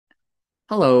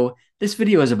Hello, this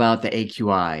video is about the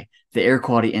AQI, the Air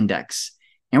Quality Index,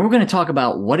 and we're going to talk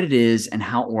about what it is and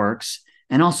how it works,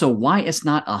 and also why it's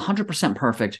not 100%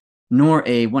 perfect nor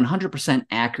a 100%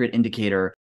 accurate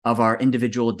indicator of our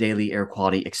individual daily air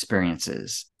quality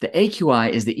experiences. The AQI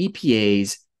is the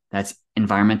EPA's, that's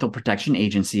Environmental Protection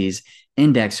Agency's,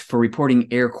 index for reporting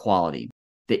air quality.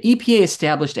 The EPA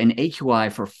established an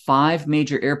AQI for 5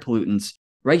 major air pollutants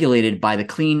regulated by the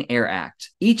Clean Air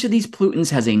Act. Each of these pollutants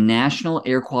has a national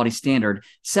air quality standard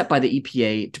set by the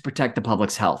EPA to protect the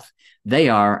public's health. They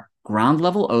are ground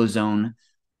level ozone,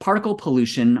 particle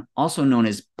pollution, also known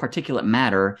as particulate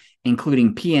matter,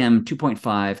 including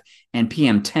PM2.5 and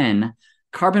PM10,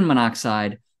 carbon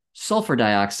monoxide, sulfur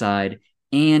dioxide,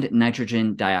 and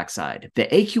nitrogen dioxide. The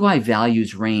AQI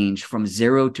values range from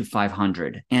 0 to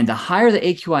 500, and the higher the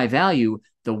AQI value,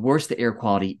 the worse the air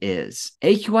quality is.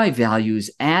 AQI values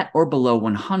at or below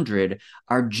 100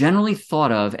 are generally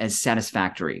thought of as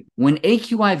satisfactory. When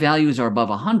AQI values are above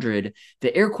 100,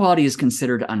 the air quality is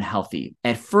considered unhealthy,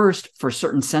 at first for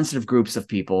certain sensitive groups of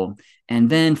people, and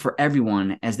then for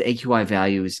everyone as the AQI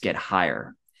values get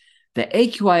higher. The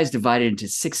AQI is divided into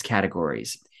 6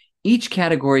 categories. Each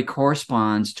category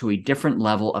corresponds to a different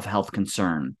level of health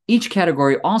concern. Each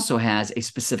category also has a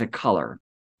specific color.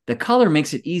 The color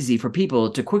makes it easy for people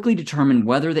to quickly determine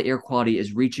whether the air quality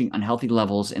is reaching unhealthy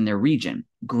levels in their region.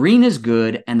 Green is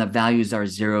good, and the values are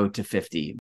 0 to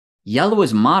 50. Yellow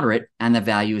is moderate, and the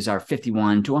values are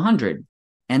 51 to 100.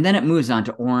 And then it moves on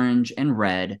to orange and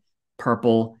red,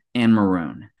 purple, and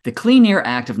maroon. The Clean Air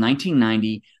Act of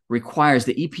 1990 requires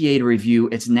the EPA to review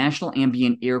its national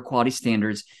ambient air quality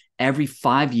standards every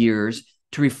 5 years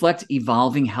to reflect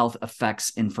evolving health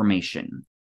effects information.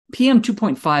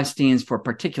 PM2.5 stands for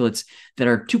particulates that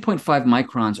are 2.5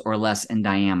 microns or less in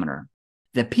diameter.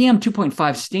 The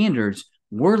PM2.5 standards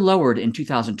were lowered in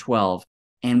 2012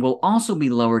 and will also be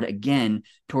lowered again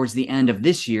towards the end of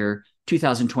this year,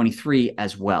 2023,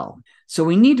 as well. So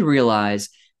we need to realize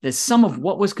that some of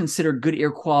what was considered good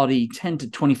air quality 10 to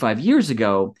 25 years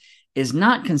ago is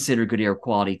not considered good air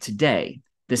quality today.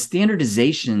 The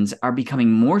standardizations are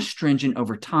becoming more stringent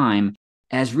over time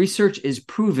as research is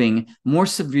proving more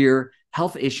severe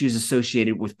health issues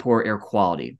associated with poor air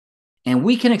quality. And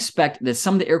we can expect that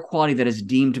some of the air quality that is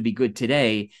deemed to be good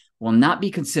today will not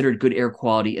be considered good air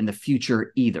quality in the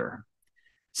future either.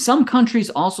 Some countries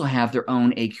also have their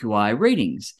own AQI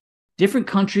ratings. Different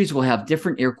countries will have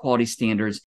different air quality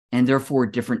standards and therefore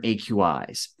different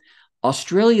AQIs.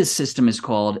 Australia's system is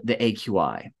called the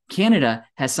AQI. Canada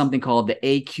has something called the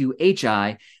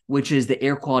AQHI, which is the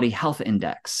Air Quality Health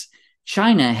Index.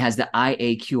 China has the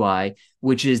IAQI,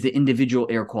 which is the Individual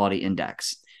Air Quality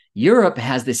Index. Europe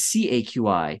has the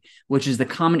CAQI, which is the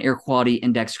Common Air Quality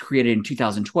Index created in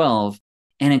 2012.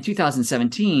 And in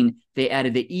 2017, they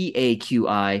added the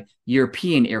EAQI,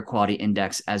 European Air Quality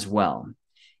Index, as well.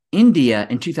 India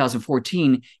in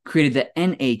 2014 created the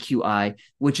NAQI,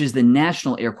 which is the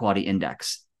National Air Quality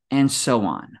Index, and so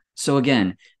on. So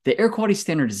again, the air quality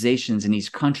standardizations in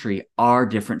each country are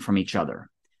different from each other.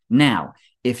 Now,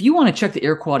 if you want to check the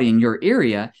air quality in your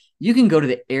area, you can go to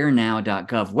the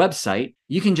AirNow.gov website.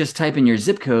 You can just type in your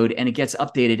zip code and it gets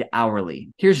updated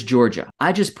hourly. Here's Georgia.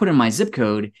 I just put in my zip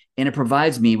code and it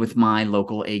provides me with my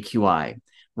local AQI.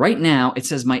 Right now, it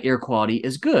says my air quality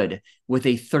is good with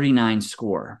a 39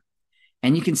 score.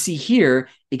 And you can see here,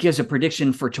 it gives a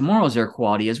prediction for tomorrow's air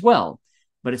quality as well,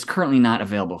 but it's currently not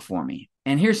available for me.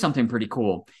 And here's something pretty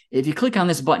cool. If you click on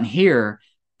this button here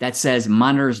that says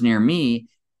monitors near me,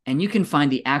 and you can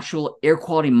find the actual air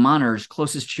quality monitors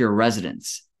closest to your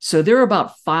residence. So there are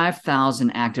about 5,000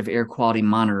 active air quality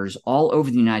monitors all over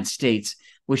the United States,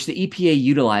 which the EPA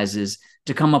utilizes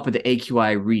to come up with the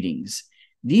AQI readings.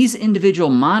 These individual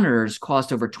monitors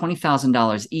cost over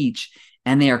 $20,000 each,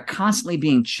 and they are constantly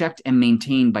being checked and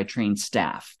maintained by trained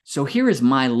staff. So here is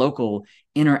my local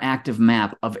interactive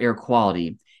map of air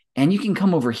quality. And you can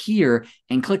come over here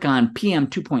and click on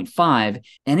PM2.5,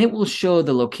 and it will show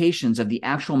the locations of the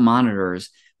actual monitors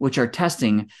which are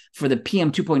testing for the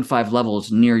PM2.5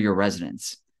 levels near your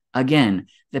residence. Again,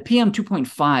 the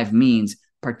PM2.5 means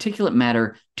particulate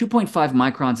matter 2.5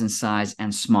 microns in size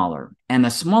and smaller. And the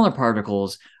smaller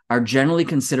particles are generally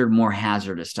considered more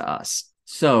hazardous to us.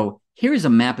 So here's a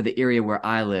map of the area where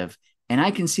I live, and I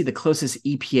can see the closest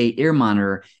EPA air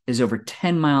monitor is over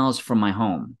 10 miles from my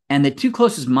home. And the 2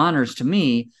 closest monitors to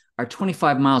me are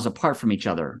 25 miles apart from each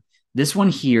other. This one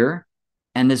here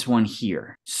and this one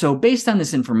here. So based on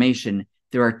this information,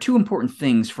 there are 2 important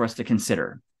things for us to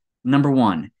consider. Number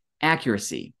 1,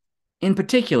 accuracy. In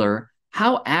particular,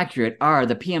 how accurate are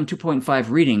the PM2.5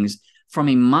 readings from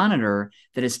a monitor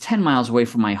that is 10 miles away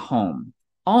from my home?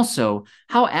 Also,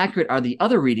 how accurate are the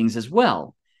other readings as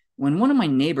well? When one of my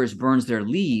neighbors burns their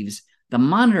leaves, the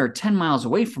monitor 10 miles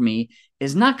away from me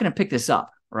is not going to pick this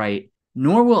up, right?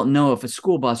 Nor will it know if a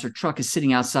school bus or truck is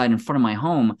sitting outside in front of my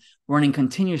home running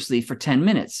continuously for 10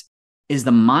 minutes. Is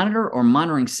the monitor or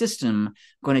monitoring system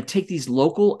going to take these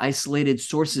local isolated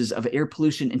sources of air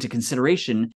pollution into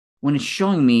consideration when it's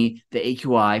showing me the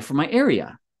AQI for my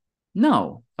area?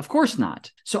 No, of course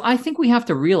not. So I think we have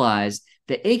to realize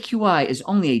that AQI is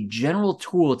only a general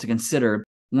tool to consider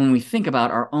when we think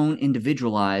about our own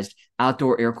individualized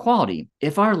outdoor air quality.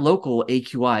 If our local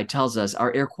AQI tells us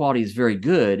our air quality is very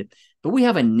good, but we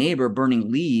have a neighbor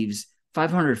burning leaves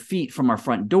 500 feet from our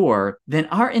front door, then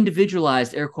our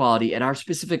individualized air quality at our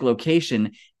specific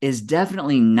location is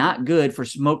definitely not good for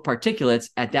smoke particulates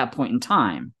at that point in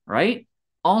time, right?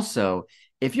 Also,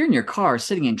 if you're in your car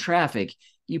sitting in traffic,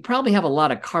 you probably have a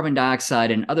lot of carbon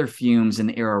dioxide and other fumes in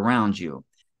the air around you.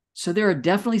 So there are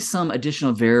definitely some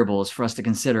additional variables for us to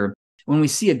consider when we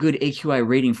see a good AQI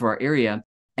rating for our area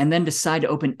and then decide to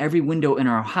open every window in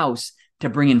our house to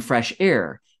bring in fresh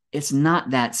air. It's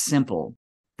not that simple.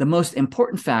 The most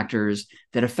important factors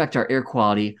that affect our air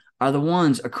quality are the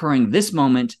ones occurring this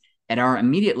moment at our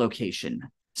immediate location.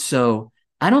 So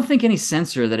I don't think any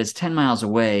sensor that is 10 miles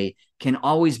away can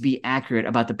always be accurate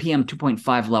about the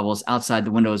PM2.5 levels outside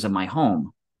the windows of my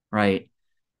home, right?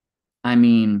 I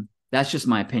mean, that's just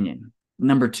my opinion.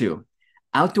 Number 2,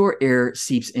 outdoor air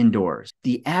seeps indoors.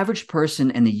 The average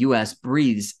person in the US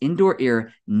breathes indoor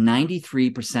air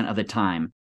 93% of the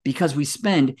time because we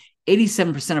spend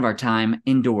 87% of our time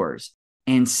indoors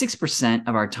and 6%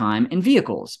 of our time in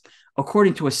vehicles,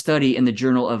 according to a study in the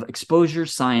Journal of Exposure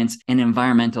Science and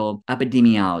Environmental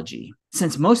Epidemiology.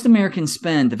 Since most Americans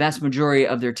spend the vast majority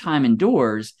of their time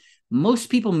indoors, most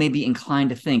people may be inclined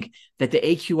to think that the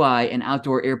AQI and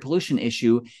outdoor air pollution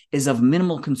issue is of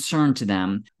minimal concern to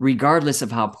them, regardless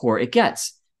of how poor it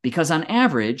gets, because on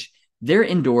average, they're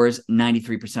indoors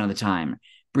 93% of the time,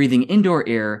 breathing indoor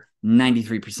air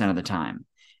 93% of the time.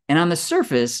 And on the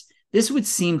surface, this would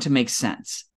seem to make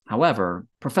sense. However,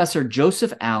 Professor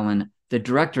Joseph Allen, the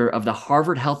director of the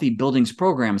Harvard Healthy Buildings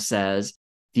Program, says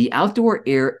the outdoor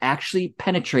air actually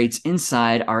penetrates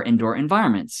inside our indoor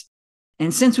environments.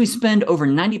 And since we spend over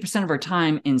 90% of our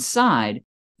time inside,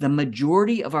 the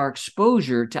majority of our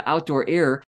exposure to outdoor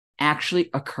air actually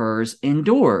occurs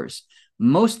indoors.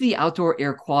 Most of the outdoor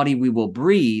air quality we will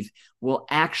breathe will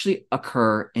actually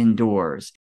occur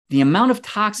indoors. The amount of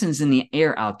toxins in the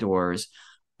air outdoors,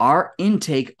 our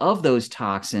intake of those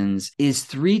toxins is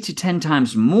 3 to 10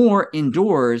 times more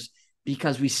indoors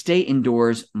because we stay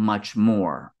indoors much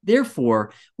more.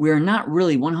 Therefore, we are not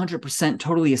really 100%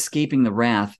 totally escaping the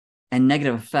wrath and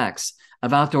negative effects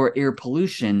of outdoor air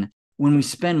pollution when we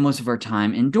spend most of our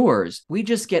time indoors. We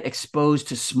just get exposed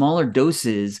to smaller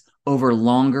doses over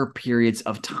longer periods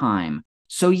of time.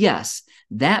 So yes,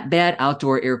 that bad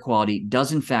outdoor air quality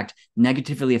does in fact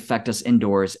negatively affect us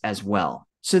indoors as well.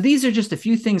 So these are just a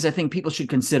few things I think people should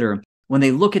consider when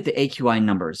they look at the AQI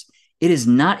numbers. It is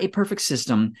not a perfect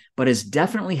system, but is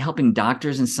definitely helping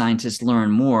doctors and scientists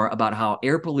learn more about how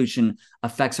air pollution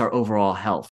affects our overall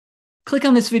health. Click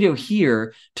on this video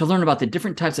here to learn about the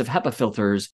different types of HEPA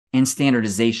filters and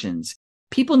standardizations.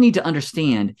 People need to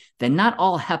understand that not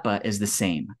all HEPA is the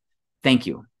same. Thank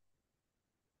you.